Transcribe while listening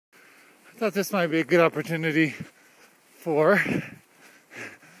thought this might be a good opportunity for a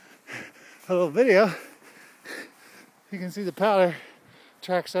little video. You can see the powder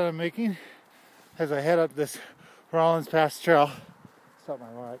tracks that I'm making as I head up this Rollins Pass trail. Stop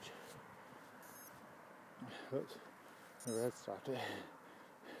my watch. Oops, the red stopped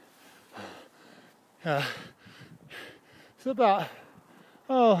it. It's about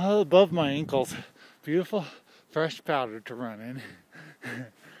above my ankles. Beautiful, fresh powder to run in.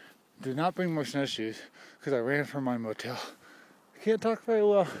 Did not bring my snowshoes because I ran from my motel. I can't talk very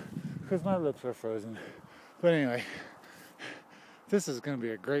well because my lips are frozen. But anyway, this is going to be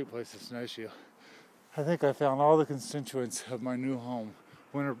a great place to snowshoe. I think I found all the constituents of my new home.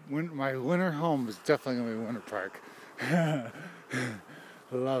 My winter home is definitely going to be Winter Park.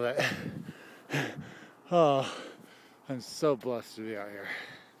 Love it. Oh, I'm so blessed to be out here.